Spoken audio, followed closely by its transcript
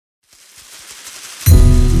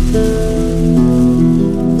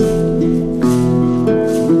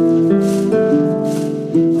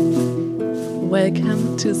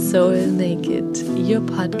to Soul Naked, your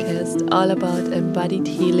podcast all about embodied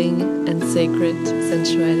healing and sacred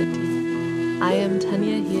sensuality. I am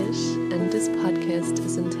Tanya Hirsch, and this podcast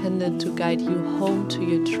is intended to guide you home to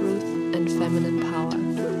your truth and feminine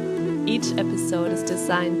power. Each episode is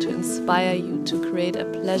designed to inspire you to create a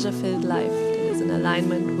pleasure-filled life that is in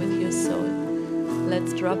alignment with your soul.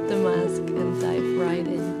 Let's drop the mask and dive right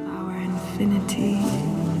in. Our infinity,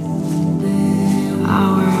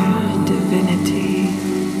 our divinity.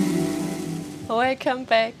 Welcome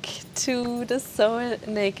back to the Soul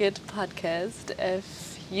Naked podcast.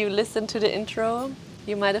 If you listened to the intro,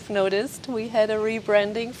 you might have noticed we had a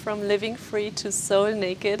rebranding from Living Free to Soul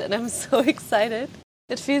Naked, and I'm so excited.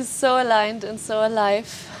 It feels so aligned and so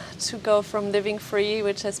alive to go from Living Free,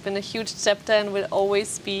 which has been a huge chapter and will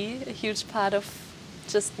always be a huge part of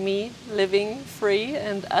just me living free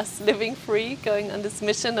and us living free, going on this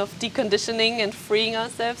mission of deconditioning and freeing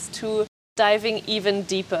ourselves to diving even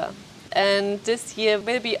deeper. And this year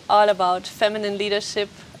will be all about feminine leadership,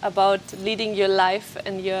 about leading your life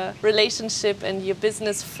and your relationship and your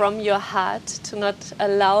business from your heart, to not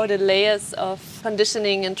allow the layers of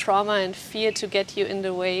conditioning and trauma and fear to get you in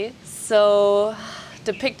the way. So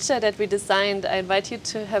the picture that we designed, I invite you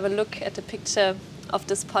to have a look at the picture of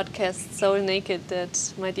this podcast, Soul Naked,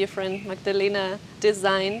 that my dear friend Magdalena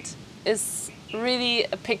designed, is really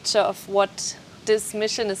a picture of what this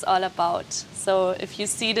mission is all about. So if you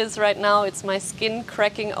see this right now, it's my skin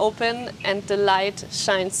cracking open and the light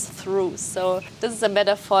shines through. So this is a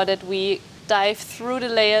metaphor that we dive through the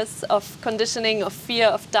layers of conditioning, of fear,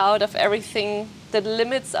 of doubt, of everything that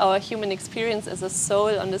limits our human experience as a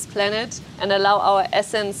soul on this planet, and allow our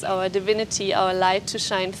essence, our divinity, our light to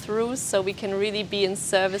shine through, so we can really be in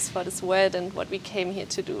service for this world and what we came here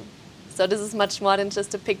to do. So this is much more than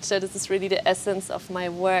just a picture. This is really the essence of my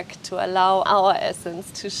work, to allow our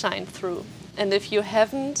essence to shine through. And if you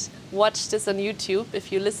haven't watched this on YouTube,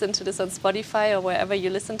 if you listen to this on Spotify or wherever you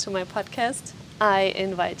listen to my podcast, I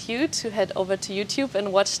invite you to head over to YouTube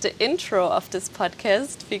and watch the intro of this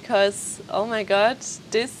podcast, because, oh my God,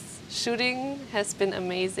 this shooting has been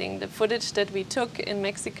amazing. The footage that we took in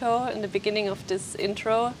Mexico in the beginning of this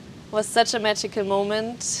intro was such a magical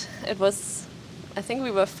moment. It was, I think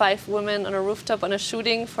we were 5 women on a rooftop on a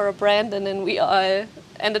shooting for a brand, and then we all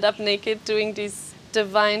ended up naked doing these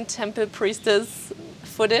divine temple priestess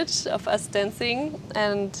footage of us dancing,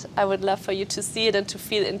 and I would love for you to see it and to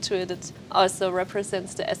feel into it. It also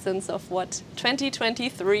represents the essence of what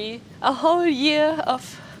 2023, a whole year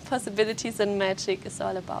of possibilities and magic, is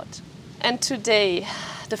all about. And today,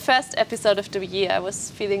 the first episode of the year, I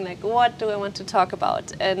was feeling like, what do I want to talk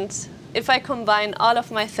about? And if I combine all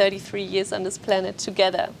of my 33 years on this planet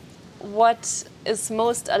together, what is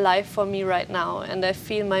most alive for me right now, and I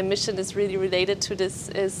feel my mission is really related to this,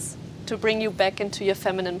 is to bring you back into your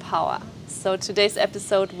feminine power. So today's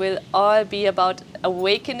episode will all be about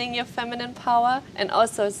awakening your feminine power and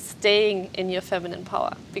also staying in your feminine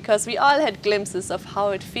power. Because we all had glimpses of how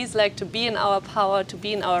it feels like to be in our power, to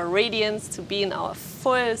be in our radiance, to be in our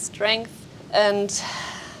full strength. And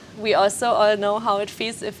we also all know how it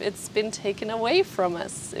feels if it's been taken away from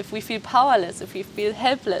us, if we feel powerless, if we feel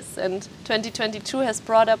helpless. And 2022 has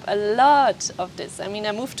brought up a lot of this. I mean,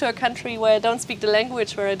 I moved to a country where I don't speak the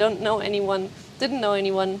language, where I don't know anyone, didn't know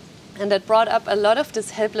anyone. And that brought up a lot of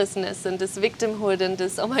this helplessness and this victimhood and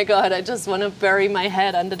this, oh my God, I just want to bury my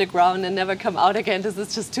head under the ground and never come out again. This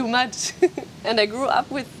is just too much. And I grew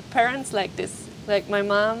up with parents like this. Like my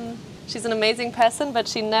mom, she's an amazing person, but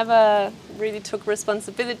she never really took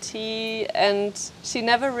responsibility, and she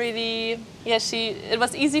never really, it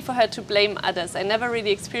was easy for her to blame others. I never really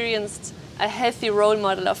experienced a healthy role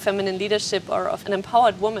model of feminine leadership or of an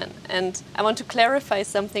empowered woman. And I want to clarify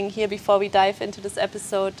something here before we dive into this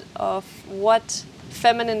episode of what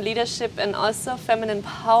feminine leadership and also feminine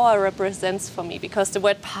power represents for me, because the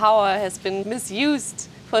word power has been misused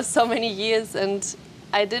for so many years, and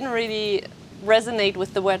I didn't really resonate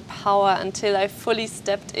with the word power until I fully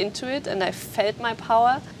stepped into it and I felt my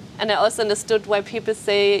power. And I also understood why people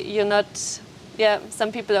say you're not,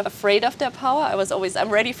 some people are afraid of their power. I was always,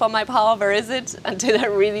 I'm ready for my power, where is it? Until I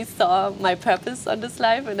really saw my purpose on this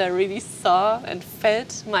life, and I really saw and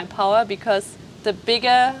felt my power, because the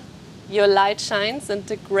bigger your light shines and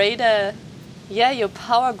the greater your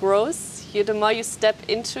power grows, the more you step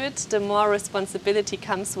into it, the more responsibility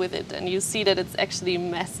comes with it, and you see that it's actually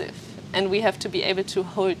massive. And we have to be able to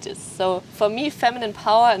hold this. So for me, feminine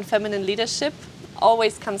power and feminine leadership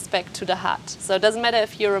always comes back to the heart. So it doesn't matter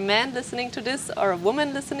if you're a man listening to this or a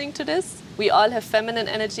woman listening to this. We all have feminine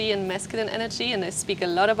energy and masculine energy, and I speak a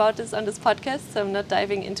lot about this on this podcast, so I'm not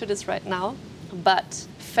diving into this right now. But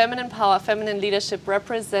feminine power, feminine leadership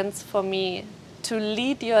represents for me to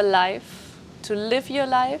lead your life, to live your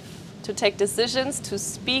life, to take decisions, to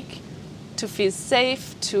speak, to feel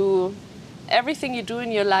safe, to everything you do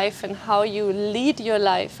in your life and how you lead your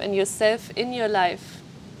life and yourself in your life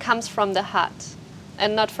comes from the heart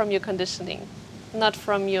and not from your conditioning, not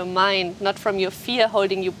from your mind, not from your fear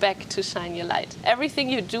holding you back to shine your light. Everything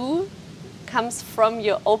you do comes from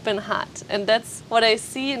your open heart. And that's what I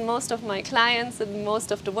see in most of my clients and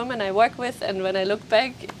most of the women I work with. And when I look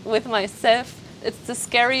back with myself, it's the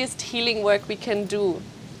scariest healing work we can do.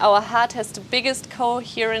 Our heart has the biggest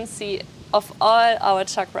coherency of all our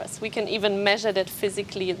chakras. We can even measure that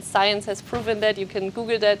physically, and science has proven that. You can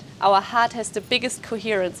Google that. Our heart has the biggest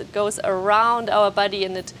coherence. It goes around our body,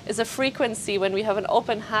 and it is a frequency. When we have an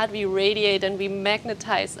open heart, we radiate and we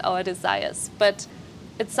magnetize our desires. But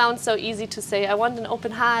it sounds so easy to say, I want an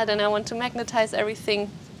open heart and I want to magnetize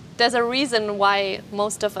everything. There's a reason why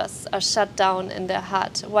most of us are shut down in their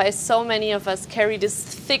heart, why so many of us carry this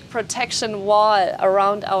thick protection wall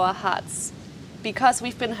around our hearts. Because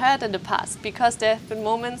we've been hurt in the past, because there have been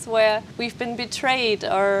moments where we've been betrayed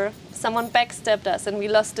or someone backstabbed us and we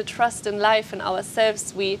lost the trust in life and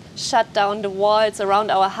ourselves. We shut down the walls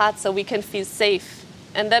around our hearts so we can feel safe.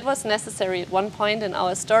 And that was necessary at one point in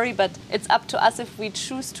our story, but it's up to us if we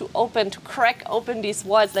choose to crack open these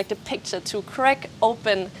walls, like the picture, to crack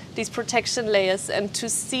open these protection layers and to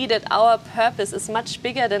see that our purpose is much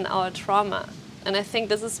bigger than our trauma. And I think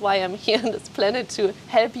this is why I'm here on this planet, to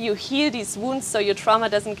help you heal these wounds so your trauma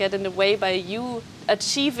doesn't get in the way by you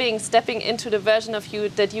achieving, stepping into the version of you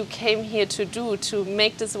that you came here to do, to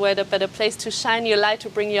make this world a better place, to shine your light, to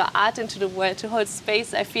bring your art into the world, to hold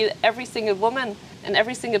space. I feel every single woman and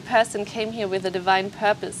every single person came here with a divine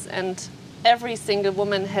purpose, and every single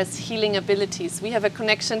woman has healing abilities. We have a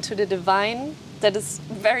connection to the divine that is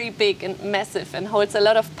very big and massive and holds a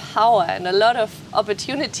lot of power and a lot of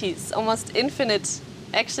opportunities, almost infinite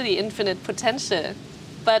potential.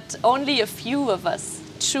 But only a few of us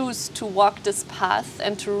choose to walk this path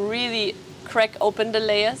and to really crack open the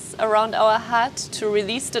layers around our heart, to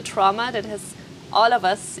release the trauma that has all of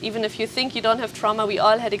us. Even if you think you don't have trauma, we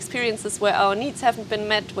all had experiences where our needs haven't been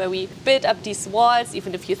met, where we build up these walls.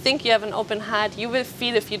 Even if you think you have an open heart, you will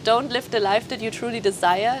feel if you don't live the life that you truly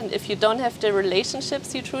desire, and if you don't have the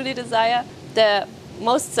relationships you truly desire, there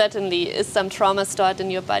most certainly is some trauma stored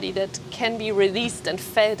in your body that can be released and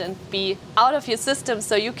felt and be out of your system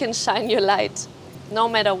so you can shine your light no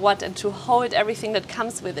matter what, and to hold everything that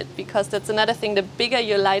comes with it. Because that's another thing, the bigger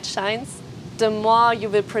your light shines, the more you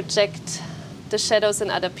will project the shadows in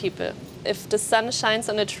other people. If the sun shines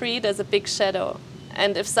on a tree, there's a big shadow.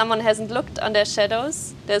 And if someone hasn't looked on their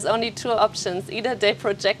shadows, there's only two options. Either they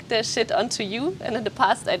project their shit onto you, and in the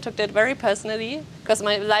past I took that very personally, because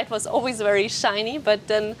my light was always very shiny, but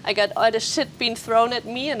then I got all the shit being thrown at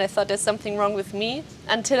me and I thought there's something wrong with me,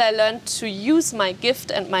 until I learned to use my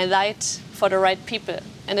gift and my light for the right people.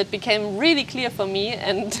 And it became really clear for me,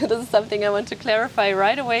 and this is something I want to clarify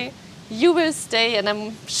right away. You will stay, and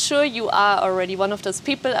I'm sure you are already one of those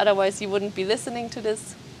people, otherwise you wouldn't be listening to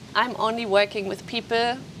this. I'm only working with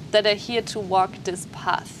people that are here to walk this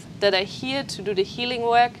path, that are here to do the healing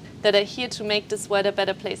work, that are here to make this world a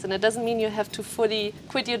better place. And it doesn't mean you have to fully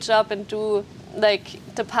quit your job and do like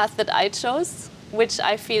the path that I chose, which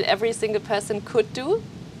I feel every single person could do,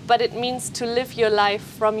 but it means to live your life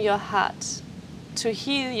from your heart, to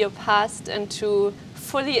heal your past and to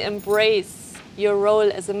fully embrace your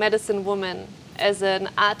role as a medicine woman, as an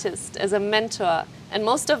artist, as a mentor. And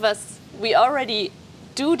most of us, we already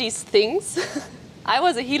do these things. I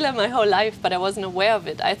was a healer my whole life, but I wasn't aware of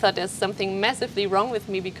it. I thought there's something massively wrong with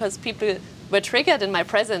me because people were triggered in my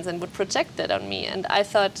presence and would project that on me. And I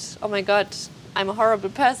thought, oh my God, I'm a horrible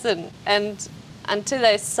person. And until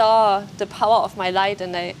I saw the power of my light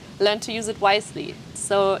and I learned to use it wisely.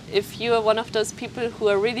 So if you are one of those people who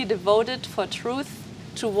are really devoted for truth,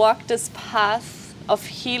 to walk this path of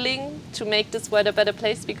healing, to make this world a better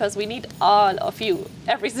place, because we need all of you,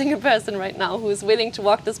 every single person right now who is willing to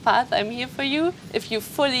walk this path, I'm here for you, if you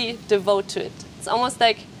fully devote to it. It's almost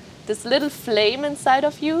like this little flame inside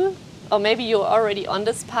of you, or maybe you're already on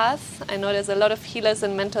this path. I know there's a lot of healers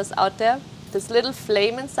and mentors out there. This little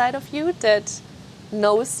flame inside of you that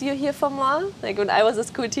knows you're here for more. Like when I was a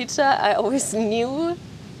school teacher, I always knew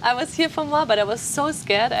I was here for more, but I was so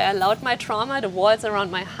scared. I allowed my trauma, the walls around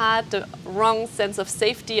my heart, the wrong sense of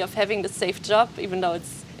safety of having the safe job, even though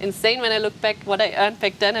it's insane when I look back what I earned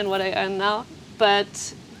back then and what I earn now.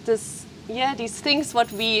 But these things,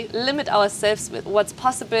 what we limit ourselves with, what's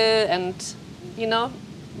possible, and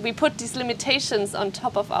we put these limitations on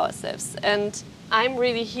top of ourselves. And I'm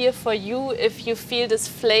really here for you if you feel this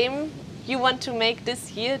flame. You want to make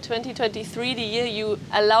this year, 2023, the year you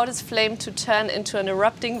allow this flame to turn into an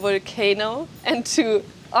erupting volcano and to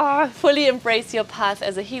fully embrace your path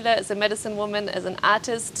as a healer, as a medicine woman, as an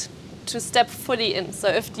artist, to step fully in. So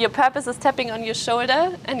if your purpose is tapping on your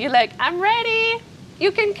shoulder and you're like, I'm ready,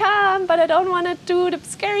 you can come, but I don't want to do the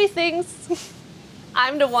scary things.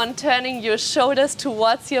 I'm the one turning your shoulders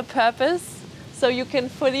towards your purpose so you can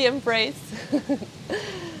fully embrace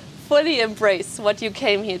what you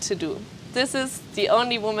came here to do. This is the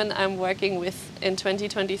only woman I'm working with in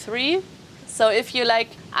 2023. So if you're like,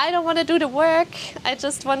 I don't want to do the work, I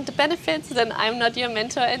just want the benefits, then I'm not your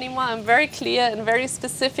mentor anymore. I'm very clear and very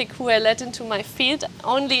specific who I let into my field,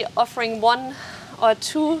 only offering 1 or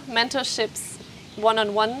 2 mentorships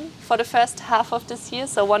one-on-one for the first half of this year.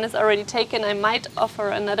 So 1 is already taken. I might offer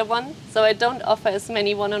another one. So I don't offer as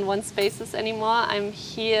many one-on-one spaces anymore. I'm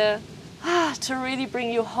here to really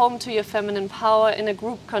bring you home to your feminine power in a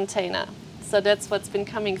group container. So that's what's been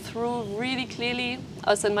coming through really clearly.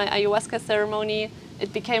 Also in my ayahuasca ceremony,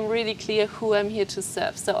 it became really clear who I'm here to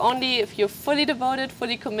serve. So only if you're fully devoted,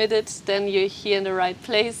 fully committed, then you're here in the right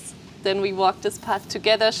place. Then we walk this path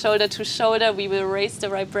together, shoulder to shoulder. We will raise the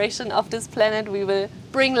vibration of this planet. We will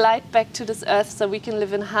bring light back to this earth so we can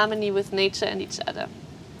live in harmony with nature and each other.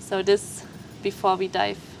 So this, before we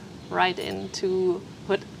dive right into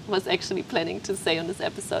what I was actually planning to say on this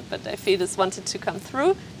episode, but I feel this wanted to come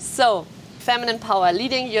through. So, feminine power,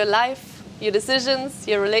 leading your life, your decisions,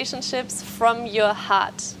 your relationships from your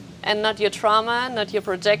heart. And not your trauma, not your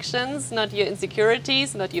projections, not your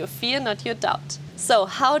insecurities, not your fear, not your doubt. So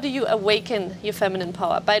how do you awaken your feminine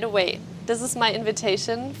power? By the way, this is my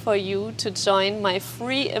invitation for you to join my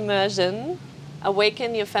free immersion,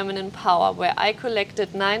 Awaken Your Feminine Power, where I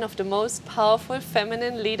collected 9 of the most powerful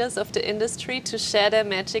feminine leaders of the industry to share their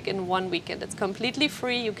magic in 1 weekend. It's completely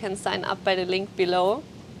free. You can sign up by the link below.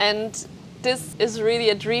 And this is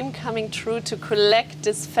really a dream coming true, to collect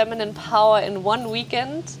this feminine power in 1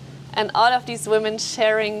 weekend. And all of these women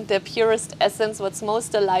sharing their purest essence, what's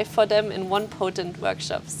most alive for them, in 1 potent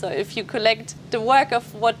workshop. So if you collect the work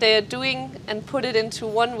of what they are doing and put it into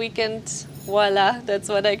 1 weekend, voila, that's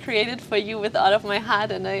what I created for you with all of my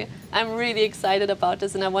heart. And I'm really excited about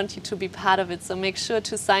this, and I want you to be part of it. So make sure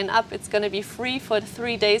to sign up. It's going to be free for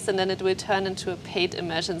 3 days, and then it will turn into a paid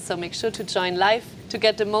immersion. So make sure to join live to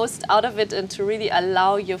get the most out of it and to really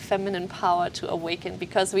allow your feminine power to awaken,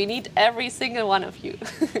 because we need every single one of you.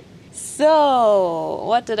 So,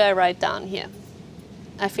 what did I write down here?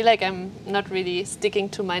 I feel like I'm not really sticking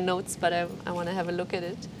to my notes, but I want to have a look at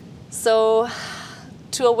it. So,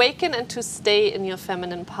 to awaken and to stay in your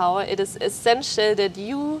feminine power, it is essential that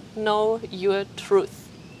you know your truth.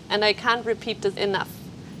 And I can't repeat this enough.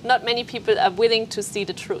 Not many people are willing to see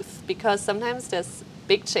the truth, because sometimes there's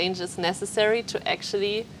big changes necessary to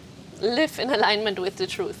actually live in alignment with the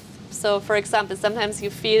truth. So, for example, sometimes you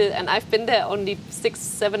feel, and I've been there only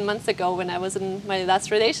 6-7 months ago when I was in my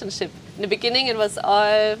last relationship. In the beginning, it was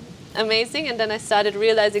all amazing, and then I started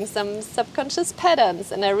realizing some subconscious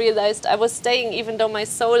patterns, and I realized I was staying even though my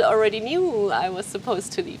soul already knew I was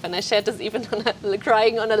supposed to leave. And I shared this even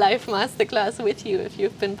crying on a live masterclass with you, if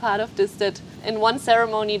you've been part of this, that in 1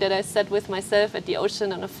 ceremony that I sat with myself at the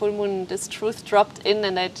ocean on a full moon, this truth dropped in,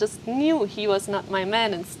 and I just knew he was not my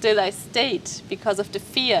man, and still I stayed because of the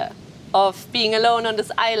fear of being alone on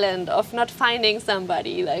this island, of not finding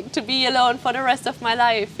somebody, like to be alone for the rest of my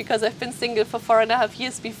life, because I've been single for 4.5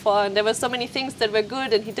 years before, and there were so many things that were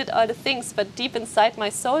good, and he did all the things, but deep inside my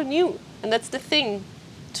soul knew. And that's the thing,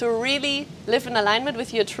 to really live in alignment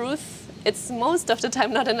with your truth. It's most of the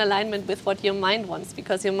time not in alignment with what your mind wants,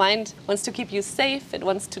 because your mind wants to keep you safe. It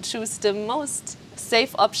wants to choose the most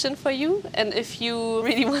safe option for you. And if you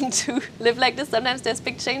really want to live like this, sometimes there's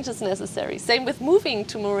big changes necessary. Same with moving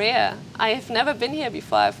to Moorea. I have never been here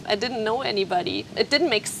before. I didn't know anybody. It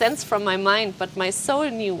didn't make sense from my mind, but my soul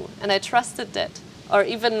knew, and I trusted that. Or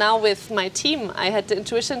even now with my team, I had the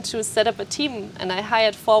intuition to set up a team, and I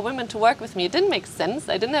hired 4 women to work with me. It didn't make sense.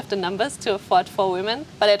 I didn't have the numbers to afford 4 women,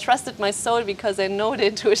 but I trusted my soul, because I know the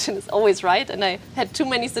intuition is always right. And I had too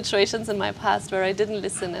many situations in my past where I didn't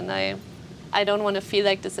listen, and I don't want to feel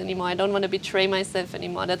like this anymore. I don't want to betray myself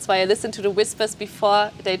anymore. That's why I listen to the whispers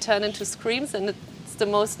before they turn into screams, and it's the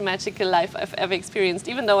most magical life I've ever experienced.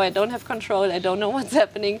 Even though I don't have control, I don't know what's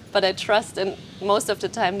happening, but I trust, and most of the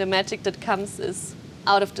time the magic that comes is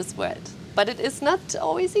out of this world. But it is not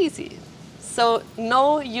always easy. So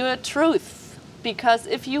know your truth, because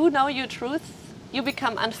if you know your truth, you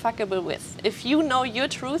become unfuckable with. If you know your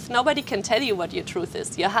truth, nobody can tell you what your truth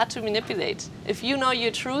is. You're hard to manipulate. If you know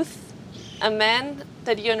your truth, a man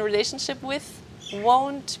that you're in a relationship with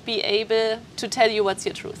won't be able to tell you what's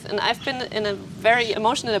your truth. And I've been in a very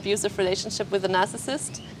emotional, abusive relationship with a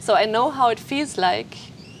narcissist, so I know how it feels like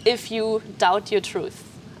if you doubt your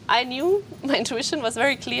truth. I knew my intuition was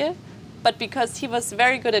very clear, but because he was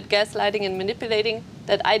very good at gaslighting and manipulating,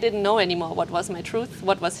 that I didn't know anymore what was my truth,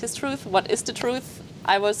 what was his truth, what is the truth.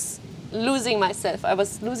 I was losing myself. I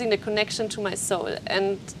was losing the connection to my soul.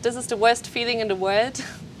 And this is the worst feeling in the world.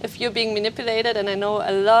 If you're being manipulated, and I know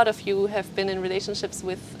a lot of you have been in relationships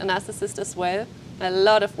with a narcissist as well, a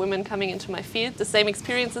lot of women coming into my field, the same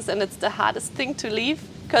experiences, and it's the hardest thing to leave,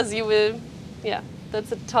 because you will,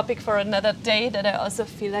 that's a topic for another day that I also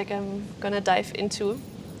feel like I'm gonna dive into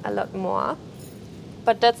a lot more.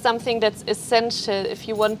 But that's something that's essential if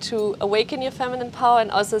you want to awaken your feminine power and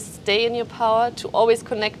also stay in your power, to always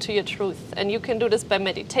connect to your truth. And you can do this by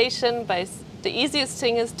meditation. The easiest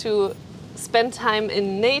thing is to spend time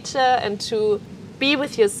in nature and to be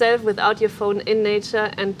with yourself without your phone in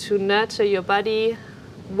nature, and to nurture your body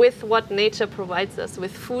with what nature provides us,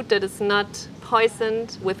 with food that is not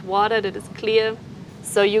poisoned, with water that is clear,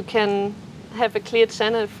 so you can have a clear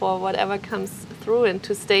channel for whatever comes through and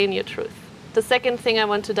to stay in your truth. The second thing I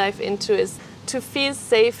want to dive into is to feel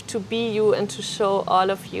safe to be you and to show all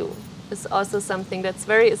of you. Is also something that's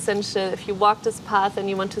very essential if you walk this path and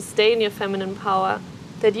you want to stay in your feminine power,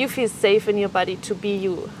 that you feel safe in your body to be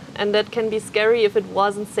you. And that can be scary if it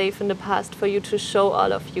wasn't safe in the past for you to show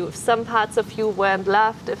all of you. If some parts of you weren't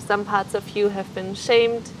loved, if some parts of you have been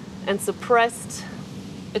shamed and suppressed,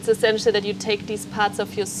 it's essential that you take these parts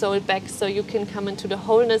of your soul back so you can come into the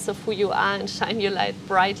wholeness of who you are and shine your light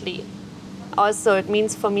brightly. Also, it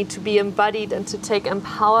means for me to be embodied and to take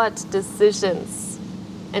empowered decisions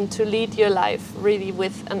and to lead your life really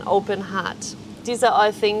with an open heart. These are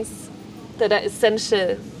all things that are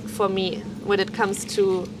essential for me when it comes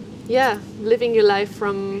to living your life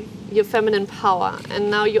from your feminine power. And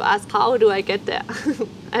now you ask, how do I get there?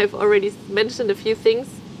 I've already mentioned a few things,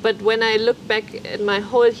 but when I look back at my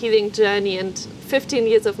whole healing journey, and 15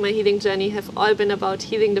 years of my healing journey have all been about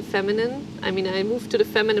healing the feminine. I mean, I moved to the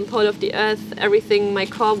feminine pole of the earth. Everything, my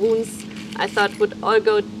core wounds, I thought would all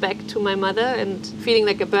go back to my mother, and feeling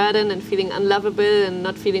like a burden and feeling unlovable and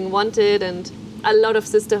not feeling wanted, and a lot of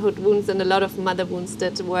sisterhood wounds and a lot of mother wounds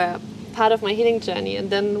that were part of my healing journey. And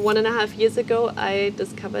then 1.5 years ago, I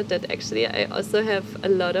discovered that actually I also have a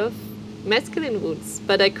lot of masculine wounds,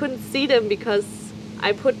 but I couldn't see them because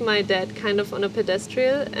I put my dad kind of on a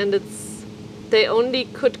pedestal, and they only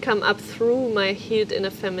could come up through my healed inner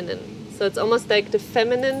feminine. So it's almost like the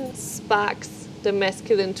feminine sparks the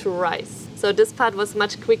masculine to rise. So this part was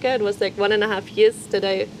much quicker. It was like 1.5 years that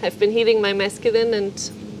I have been healing my masculine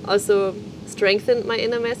and also strengthened my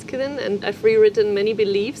inner masculine. And I've rewritten many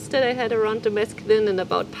beliefs that I had around the masculine and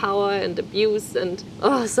about power and abuse, and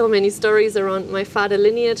so many stories around my father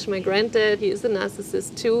lineage. My granddad, he is a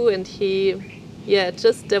narcissist too, and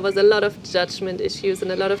there was a lot of judgment issues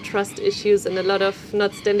and a lot of trust issues and a lot of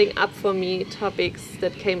not standing up for me topics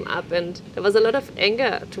that came up. And there was a lot of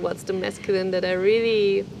anger towards the masculine that I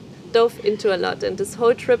really dove into a lot. And this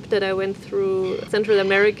whole trip that I went through Central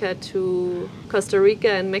America to Costa Rica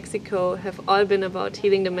and Mexico have all been about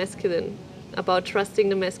healing the masculine, about trusting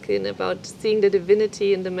the masculine, about seeing the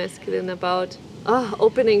divinity in the masculine, about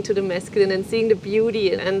opening to the masculine and seeing the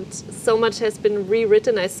beauty. And so much has been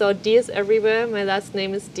rewritten. I saw deers everywhere. My last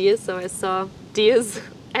name is Diers, so I saw deers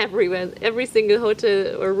everywhere. Every single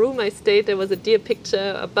hotel or room I stayed, there was a deer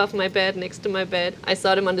picture above my bed, next to my bed. I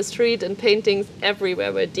saw them on the street, and paintings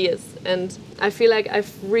everywhere were deers. And I feel like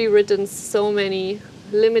I've rewritten so many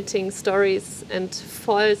limiting stories and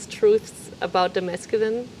false truths about the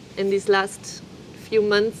masculine in these last few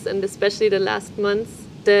months, and especially the last months,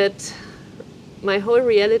 that my whole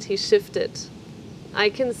reality shifted. I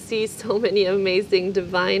can see so many amazing,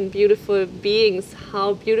 divine, beautiful beings,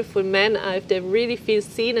 how beautiful men are, if they really feel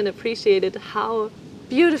seen and appreciated, how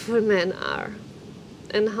beautiful men are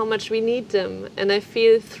and how much we need them. And I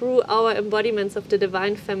feel through our embodiments of the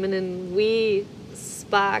divine feminine, we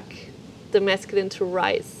spark the masculine to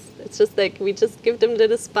rise. It's just like we just give them a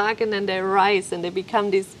little spark and then they rise and they become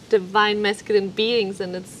these divine masculine beings.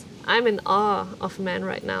 And I'm in awe of men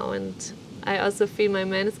right now, and I also feel my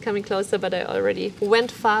man is coming closer, but I already went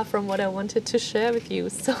far from what I wanted to share with you.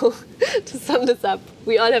 So to sum this up,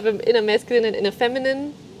 we all have an inner masculine and inner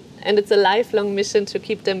feminine, and it's a lifelong mission to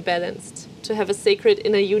keep them balanced, to have a sacred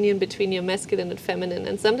inner union between your masculine and feminine.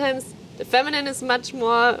 And sometimes the feminine is much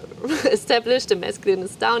more established, the masculine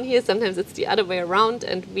is down here. Sometimes it's the other way around,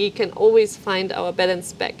 and we can always find our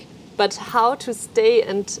balance back. But how to stay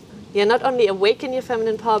and not only awaken your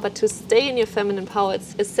feminine power, but to stay in your feminine power,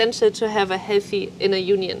 it's essential to have a healthy inner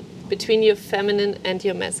union. between your feminine and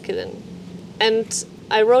your masculine. And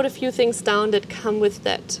I wrote a few things down that come with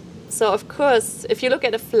that. So of course, if you look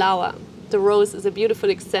at a flower, the rose is a beautiful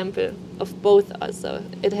example of both also.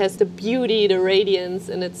 It has the beauty, the radiance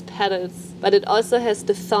in its petals, but it also has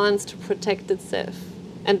the thorns to protect itself.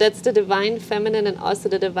 And that's the divine feminine and also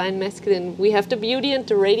the divine masculine. We have the beauty and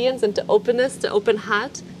the radiance and the openness, the open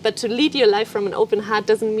heart. But to lead your life from an open heart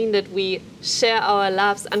doesn't mean that we share our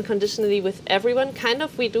loves unconditionally with everyone. Kind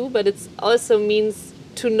of we do, but it also means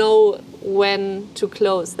to know when to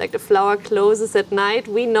close. Like the flower closes at night,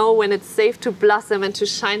 we know when it's safe to blossom and to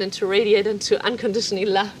shine and to radiate and to unconditionally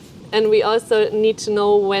love. And we also need to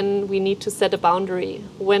know when we need to set a boundary,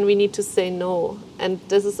 when we need to say no. And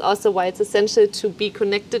this is also why it's essential to be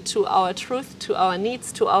connected to our truth, to our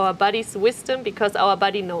needs, to our body's wisdom, because our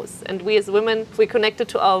body knows. And we as women, if we're connected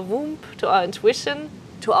to our womb, to our intuition,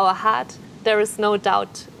 to our heart, there is no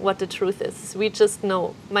doubt what the truth is. We just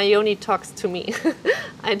know. My yoni talks to me.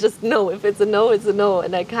 I just know if it's a no, it's a no,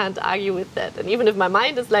 and I can't argue with that. And even if my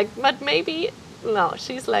mind is like, but maybe, no,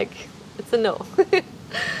 she's like, it's a no.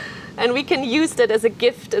 And we can use that as a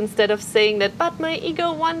gift instead of saying that, but my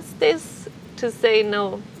ego wants this, to say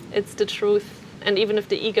no, it's the truth. And even if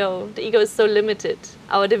the ego is so limited,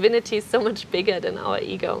 our divinity is so much bigger than our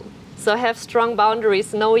ego. So have strong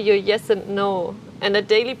boundaries, know your yes and no. And a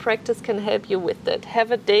daily practice can help you with that. Have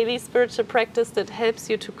a daily spiritual practice that helps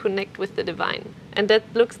you to connect with the divine. And that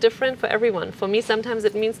looks different for everyone. For me, sometimes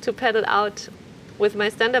it means to paddle out with my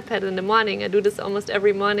stand-up paddle in the morning. I do this almost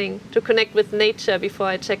every morning to connect with nature before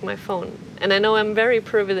I check my phone. And I know I'm very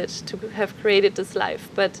privileged to have created this life,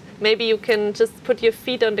 but maybe you can just put your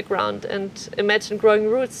feet on the ground and imagine growing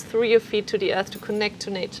roots through your feet to the earth to connect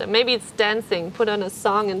to nature. Maybe it's dancing, put on a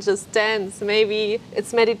song and just dance. Maybe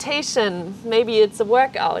it's meditation. Maybe it's a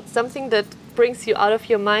workout, something that brings you out of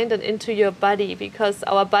your mind and into your body, because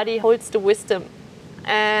our body holds the wisdom.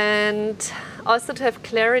 And also to have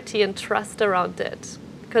clarity and trust around that,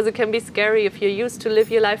 because it can be scary if you're used to live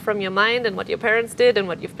your life from your mind and what your parents did and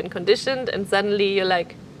what you've been conditioned, and suddenly you're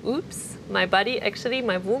like, oops, my body, actually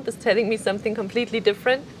my womb is telling me something completely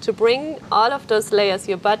different. To bring all of those layers,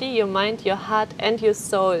 your body, your mind, your heart and your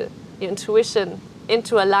soul, your intuition,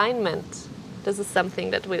 into alignment, this is something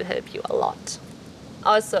that will help you a lot.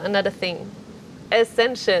 Also another thing,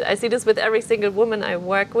 essential, I see this with every single woman I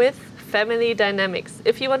work with, family dynamics.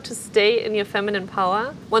 If you want to stay in your feminine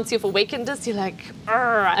power, once you've awakened this, you're like,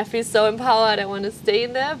 I feel so empowered, I want to stay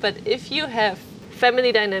in there. But if you have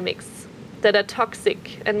family dynamics that are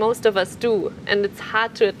toxic, and most of us do, and it's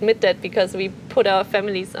hard to admit that because we put our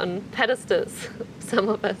families on pedestals, some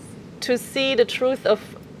of us, to see the truth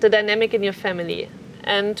of the dynamic in your family.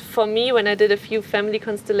 And for me, when I did a few family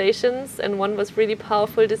constellations, and one was really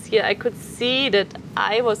powerful this year, I could see that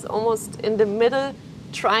I was almost in the middle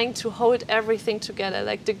trying to hold everything together,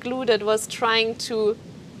 like the glue that was trying to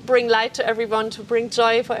bring light to everyone, to bring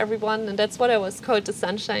joy for everyone. And that's what I was called, the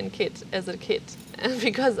sunshine kid, as a kid. And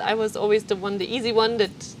because I was always the easy one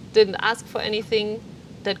that didn't ask for anything,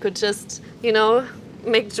 that could just,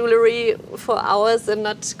 make jewelry for hours and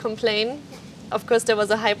not complain. Of course, there was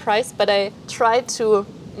a high price, but I tried to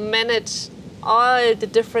manage all the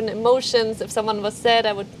different emotions. If someone was sad,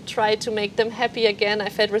 I would try to make them happy again. I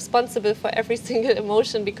felt responsible for every single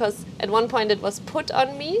emotion because at one point it was put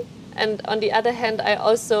on me. And on the other hand, I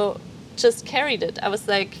also just carried it. I was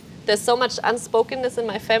like, there's so much unspokenness in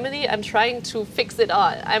my family. I'm trying to fix it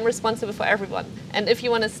all. I'm responsible for everyone. And if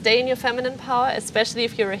you want to stay in your feminine power, especially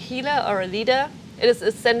if you're a healer or a leader, it is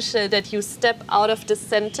essential that you step out of the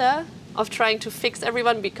center of trying to fix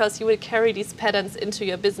everyone, because you will carry these patterns into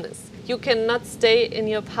your business. You cannot stay in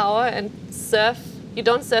your power and serve. You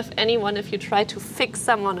don't serve anyone if you try to fix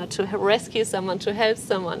someone or to rescue someone, to help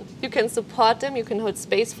someone. You can support them, you can hold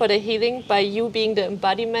space for their healing by you being the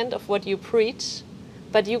embodiment of what you preach,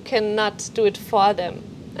 but you cannot do it for them.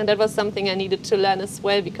 And that was something I needed to learn as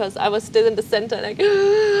well, because I was still in the center, like,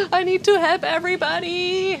 I need to help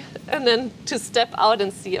everybody. And then to step out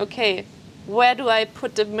and see, okay, where do I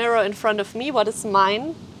put the mirror in front of me? What is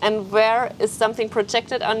mine? And where is something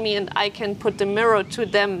projected on me, and I can put the mirror to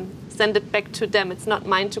them, send it back to them. It's not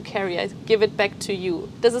mine to carry. I give it back to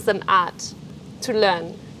you. This is an art to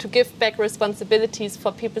learn, to give back responsibilities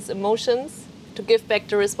for people's emotions, to give back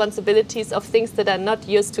the responsibilities of things that are not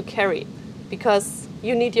yours to carry, because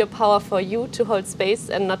you need your power for you to hold space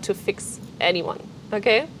and not to fix anyone.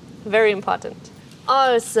 Okay? Very important.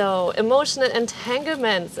 Also, emotional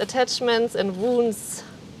entanglements, attachments, and wounds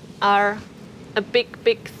are a big,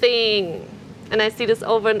 big thing. And I see this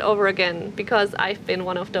over and over again because I've been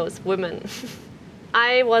one of those women.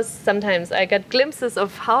 I got glimpses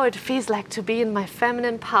of how it feels like to be in my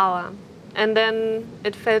feminine power. And then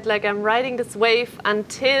it felt like I'm riding this wave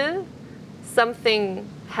until something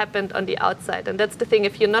happened on the outside. And that's the thing,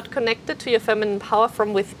 if you're not connected to your feminine power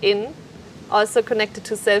from within, also connected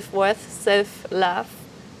to self-worth, self-love,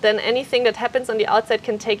 then anything that happens on the outside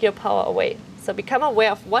can take your power away. So become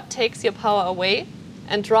aware of what takes your power away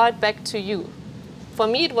and draw it back to you. For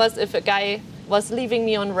me, it was if a guy was leaving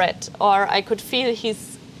me on red, or I could feel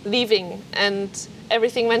he's leaving and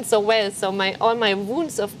everything went so well. So all my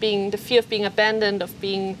wounds of the fear of being abandoned, of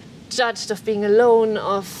being judged, of being alone,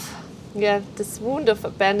 this wound of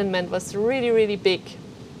abandonment was really, really big.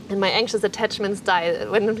 And my anxious attachments died.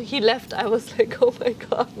 When he left, I was like, oh my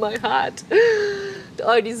God, my heart.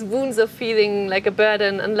 All these wounds of feeling like a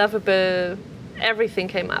burden, unlovable, everything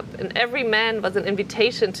came up. And every man was an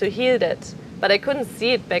invitation to heal that. But I couldn't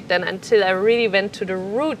see it back then until I really went to the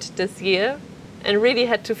root this year and really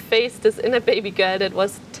had to face this inner baby girl that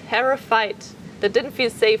was terrified, that didn't feel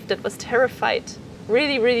safe, that was terrified,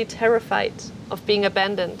 really, really terrified of being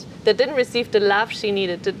abandoned, that didn't receive the love she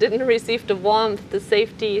needed, that didn't receive the warmth, the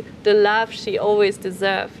safety, the love she always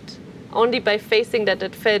deserved. Only by facing that,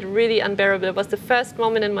 it felt really unbearable. It was the first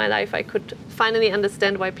moment in my life I could finally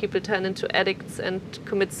understand why people turn into addicts and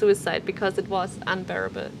commit suicide, because it was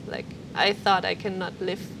unbearable. Like, I thought I cannot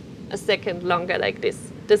live a second longer like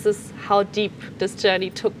this. This is how deep this journey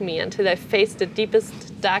took me, until I faced the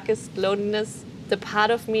deepest, darkest loneliness, the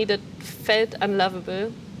part of me that felt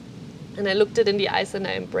unlovable. And I looked it in the eyes and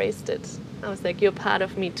I embraced it. I was like, you're part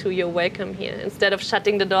of me too, you're welcome here. Instead of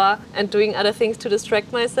shutting the door and doing other things to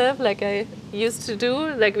distract myself like I used to do,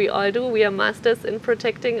 like we all do, we are masters in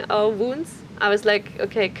protecting our wounds. I was like,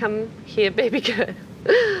 okay, come here, baby girl.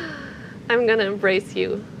 I'm gonna embrace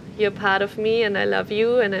you. You're part of me and I love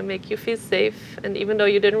you and I make you feel safe. And even though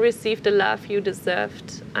you didn't receive the love you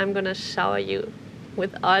deserved, I'm gonna shower you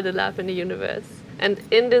with all the love in the universe. And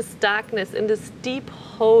in this darkness, in this deep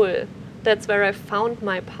hole, that's where I found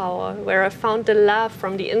my power, where I found the love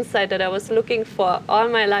from the inside that I was looking for all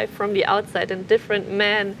my life from the outside in different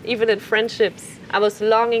men, even in friendships. I was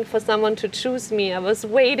longing for someone to choose me. I was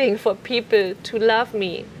waiting for people to love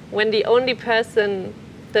me, when the only person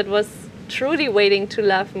that was truly waiting to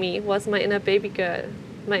love me was my inner baby girl,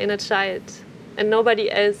 my inner child. And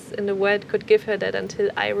nobody else in the world could give her that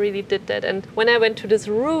until I really did that. And when I went to this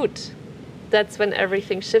root, that's when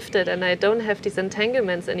everything shifted and I don't have these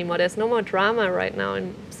entanglements anymore. There's no more drama right now.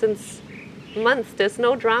 And since months, there's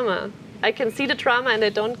no drama. I can see the drama and I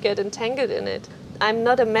don't get entangled in it. I'm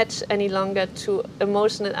not a match any longer to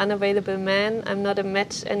emotional, unavailable men. I'm not a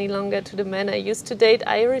match any longer to the men I used to date.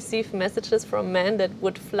 I receive messages from men that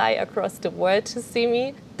would fly across the world to see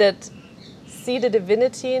me, that see the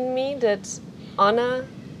divinity in me, that honor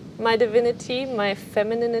my divinity, my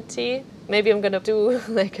femininity. Maybe I'm gonna do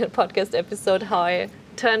like a podcast episode how I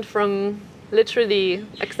turned from literally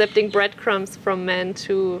accepting breadcrumbs from men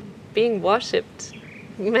to being worshipped.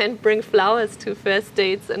 Men bring flowers to first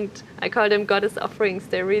dates and I call them goddess offerings.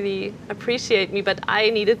 They really appreciate me, but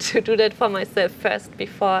I needed to do that for myself first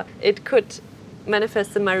before it could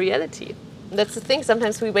manifest in my reality. That's the thing,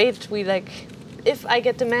 sometimes we wait, we like, if I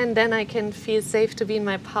get the man, then I can feel safe to be in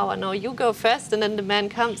my power. No, you go first and then the man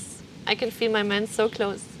comes. I can feel my man so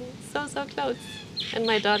close. So close. And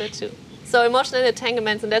my daughter too. So emotional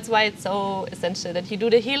entanglements, and that's why it's so essential that you do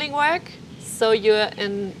the healing work, so your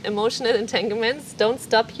emotional entanglements don't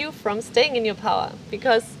stop you from staying in your power.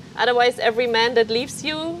 Because otherwise every man that leaves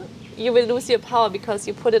you, you will lose your power because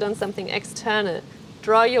you put it on something external.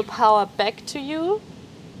 Draw your power back to you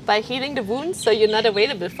by healing the wounds, so you're not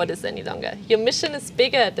available for this any longer. Your mission is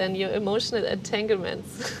bigger than your emotional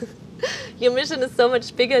entanglements. Your mission is so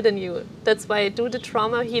much bigger than you. That's why I do the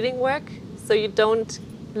trauma healing work, so you don't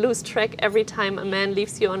lose track every time a man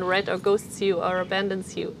leaves you on red or ghosts you or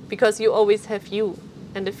abandons you, because you always have you.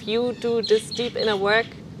 And if you do this deep inner work,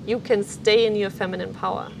 you can stay in your feminine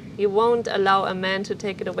power. You won't allow a man to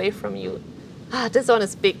take it away from you. This one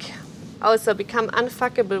is big. Also, become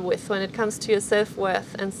unfuckable with when it comes to your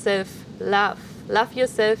self-worth and self-love. Love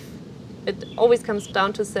yourself. It always comes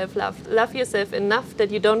down to self-love. Love yourself enough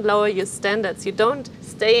that you don't lower your standards. You don't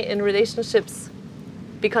stay in relationships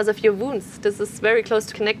because of your wounds. This is very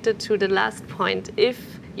close connected to the last point.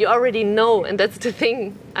 If you already know, and that's the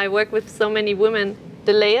thing, I work with so many women,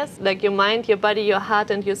 the layers, like your mind, your body, your heart,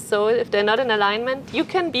 and your soul, if they're not in alignment, you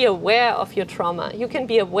can be aware of your trauma. You can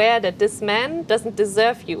be aware that this man doesn't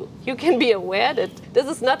deserve you. You can be aware that this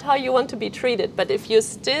is not how you want to be treated. But if you're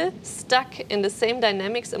still stuck in the same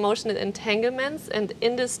dynamics, emotional entanglements, and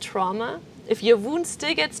in this trauma, If your wound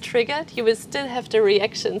still gets triggered, you will still have the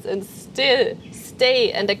reactions and still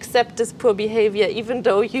stay and accept this poor behavior, even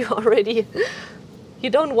though you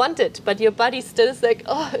don't want it, but your body still is like,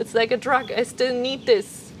 oh, it's like a drug, I still need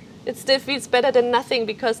this. It still feels better than nothing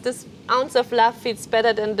because this ounce of love feels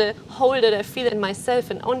better than the hole that I feel in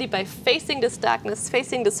myself. And only by facing this darkness,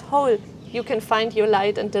 facing this hole, you can find your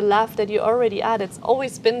light and the love that you already are, that's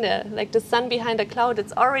always been there. Like the sun behind a cloud,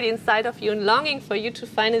 it's already inside of you and longing for you to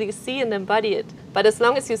finally see and embody it. But as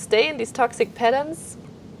long as you stay in these toxic patterns,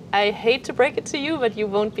 I hate to break it to you, but you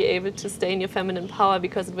won't be able to stay in your feminine power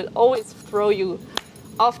because it will always throw you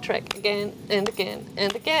off track again and again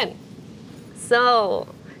and again. So,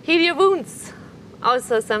 heal your wounds.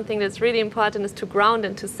 Also, something that's really important is to ground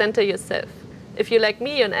and to center yourself. If you're like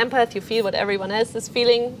me, you're an empath, you feel what everyone else is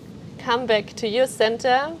feeling, come back to your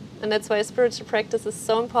center. And that's why spiritual practice is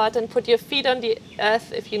so important. Put your feet on the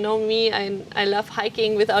earth. If you know me, I love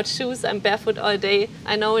hiking without shoes. I'm barefoot all day.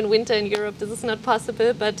 I know in winter in Europe this is not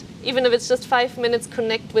possible, but even if it's just 5 minutes,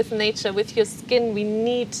 connect with nature, with your skin. We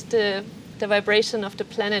need the vibration of the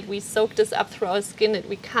planet. We soak this up through our skin.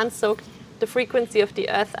 We can't soak the frequency of the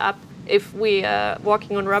earth up if we are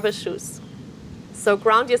walking on rubber shoes. So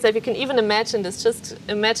ground yourself. You can even imagine this. Just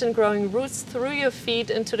imagine growing roots through your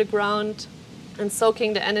feet into the ground and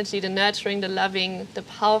soaking the energy, the nurturing, the loving, the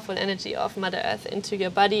powerful energy of Mother Earth into your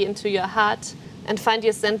body, into your heart. And find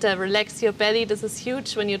your center, relax your belly. This is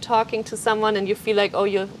huge when you're talking to someone and you feel like, oh,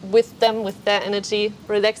 you're with them, with their energy.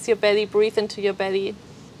 Relax your belly, breathe into your belly.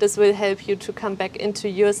 This will help you to come back into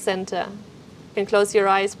your center. You can close your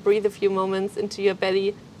eyes, breathe a few moments into your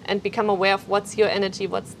belly and become aware of what's your energy,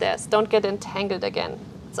 what's theirs. Don't get entangled again.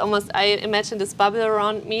 It's almost, I imagine this bubble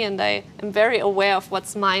around me and I am very aware of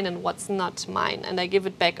what's mine and what's not mine. And I give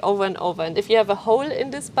it back over and over. And if you have a hole in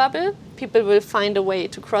this bubble, people will find a way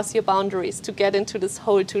to cross your boundaries, to get into this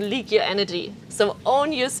hole, to leak your energy. So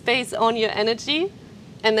own your space, own your energy,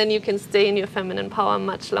 and then you can stay in your feminine power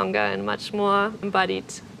much longer and much more embodied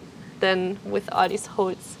than with all these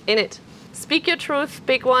holes in it. Speak your truth,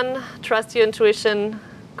 big one. Trust your intuition.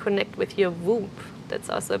 Connect with your womb. That's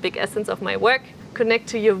also a big essence of my work. Connect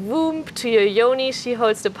to your womb, to your yoni. She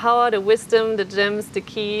holds the power, the wisdom, the gems, the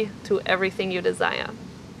key to everything you desire.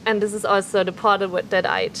 And this is also the portal that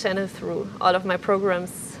I channel through all of my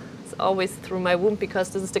programs. It's always through my womb because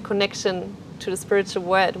this is the connection to the spiritual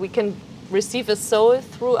world. We can receive a soul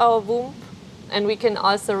through our womb, and we can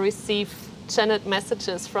also receive channeled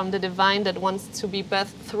messages from the divine that wants to be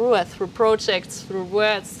birthed through us, through projects, through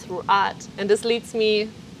words, through art. And this leads me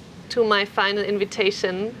to my final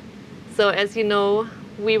invitation. So as you know,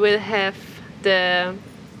 we will have the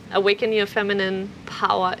Awaken Your Feminine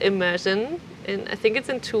Power immersion in, I think it's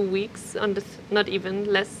in 2 weeks, on the not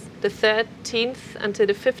even less, the 13th until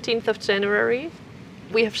the 15th of January.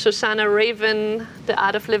 We have Shoshana Raven, The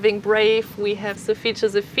Art of Living Brave. We have Sophie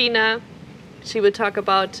Josephina. She will talk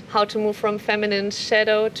about how to move from feminine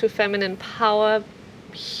shadow to feminine power.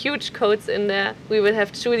 Huge quotes in there. We will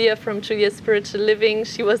have Julia from Julia's Spiritual Living.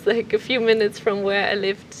 She was like a few minutes from where I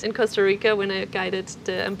lived in Costa Rica when I guided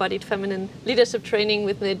the Embodied Feminine Leadership Training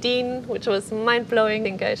with Nadine, which was mind-blowing. I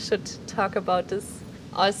think I should talk about this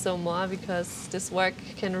also more because this work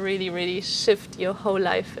can really, really shift your whole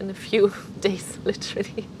life in a few days,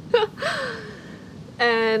 literally.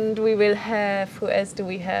 And we will have, who else do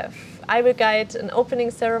we have? I will guide an opening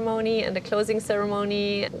ceremony and a closing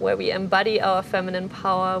ceremony where we embody our feminine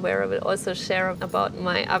power, where I will also share about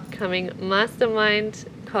my upcoming mastermind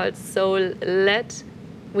called Soul Led.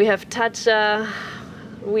 We have Tatcha,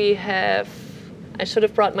 we have, I should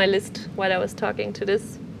have brought my list while I was talking to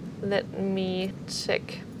this. Let me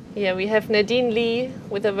check. Yeah, we have Nadine Lee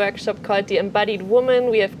with a workshop called The Embodied Woman.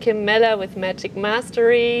 We have Kim Meller with Magic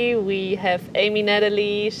Mastery. We have Amy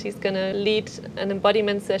Natalie. She's going to lead an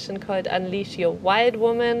embodiment session called Unleash Your Wild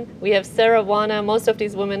Woman. We have Sarah Warner. Most of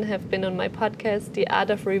these women have been on my podcast, The Art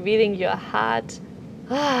of Revealing Your Heart.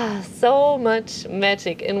 So much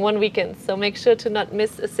magic in one weekend. So make sure to not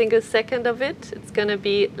miss a single second of it. It's going to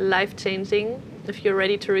be life-changing if you're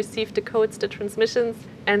ready to receive the codes, the transmissions.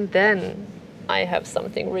 And then I have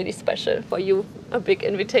something really special for you, a big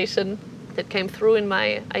invitation that came through in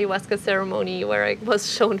my ayahuasca ceremony where I was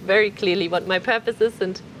shown very clearly what my purpose is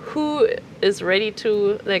and who is ready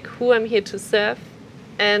to, who I'm here to serve.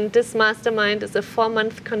 And this mastermind is a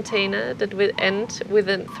 4-month container that will end with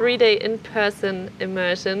a 3-day in-person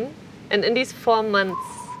immersion. And in these 4 months,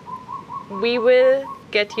 we will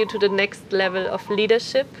get you to the next level of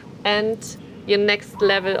leadership and your next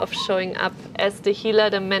level of showing up as the healer,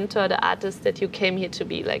 the mentor, the artist that you came here to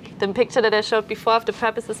be. Like the picture that I showed before of the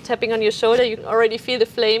purpose is tapping on your shoulder. You already feel the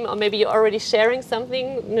flame, or maybe you're already sharing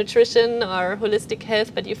something, nutrition or holistic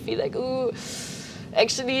health, but you feel like, ooh,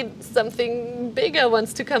 actually something bigger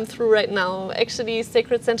wants to come through right now. Actually,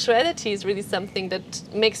 sacred sensuality is really something that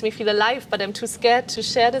makes me feel alive, but I'm too scared to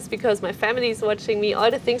share this because my family is watching me. All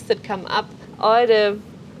the things that come up,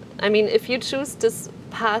 if you choose this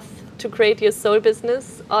path to create your soul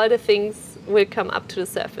business, all the things will come up to the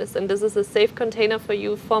surface. And this is a safe container for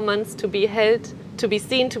you, 4 months to be held, to be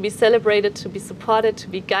seen, to be celebrated, to be supported, to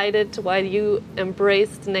be guided while you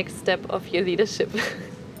embrace the next step of your leadership.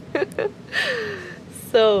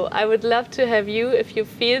 So I would love to have you, if you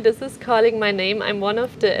feel this is calling my name. I'm one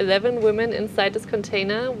of the 11 women inside this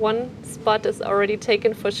container. 1 spot is already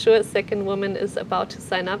taken for sure. A second woman is about to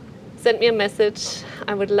sign up. Send me a message.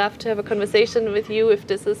 I would love to have a conversation with you if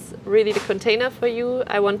this is really the container for you.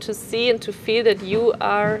 I want to see and to feel that you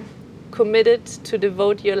are committed to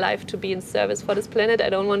devote your life to be in service for this planet. I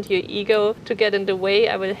don't want your ego to get in the way.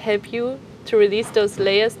 I will help you to release those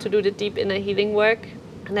layers, to do the deep inner healing work.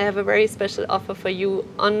 And I have a very special offer for you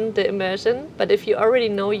on the immersion. But if you already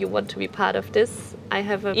know you want to be part of this, I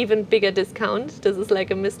have an even bigger discount. This is like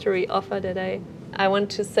a mystery offer that I want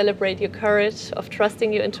to celebrate your courage of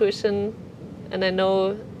trusting your intuition. And I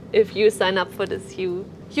know if you sign up for this, you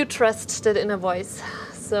trust that inner voice.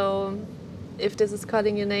 So if this is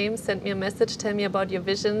calling your name, send me a message, tell me about your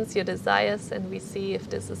visions, your desires, and we see if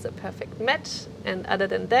this is a perfect match. And other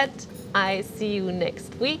than that, I see you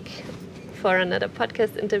next week for another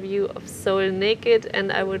podcast interview of Soul Naked.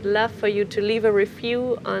 And I would love for you to leave a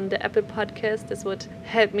review on the Apple Podcast. This would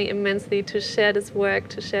help me immensely to share this work,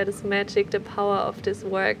 to share this magic, the power of this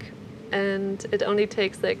work. And it only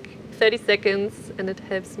takes like 30 seconds and it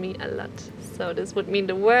helps me a lot. So this would mean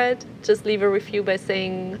the world. Just leave a review by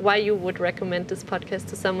saying why you would recommend this podcast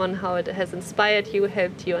to someone, how it has inspired you,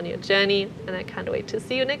 helped you on your journey. And I can't wait to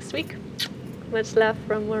see you next week. Much love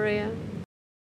from Morea.